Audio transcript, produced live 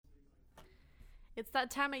It's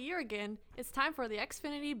that time of year again. It's time for the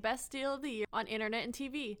Xfinity Best Deal of the Year on Internet and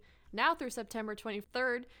TV. Now through September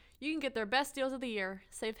 23rd, you can get their best deals of the year.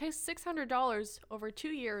 Save $600 over 2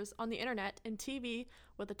 years on the Internet and TV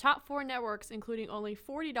with the top 4 networks, including only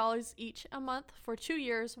 $40 each a month for 2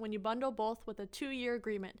 years when you bundle both with a 2-year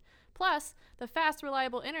agreement. Plus, the fast,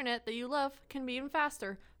 reliable internet that you love can be even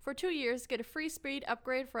faster. For 2 years, get a free speed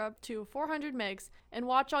upgrade for up to 400 megs and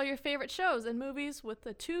watch all your favorite shows and movies with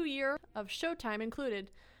a 2 year of Showtime included.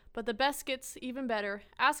 But the best gets even better.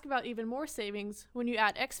 Ask about even more savings when you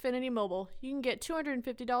add Xfinity Mobile. You can get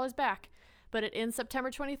 $250 back. But it ends September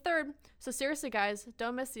 23rd. So seriously, guys,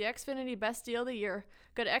 don't miss the Xfinity Best Deal of the Year.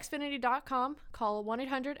 Go to Xfinity.com, call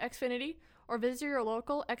 1-800-XFINITY, or visit your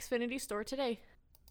local Xfinity store today.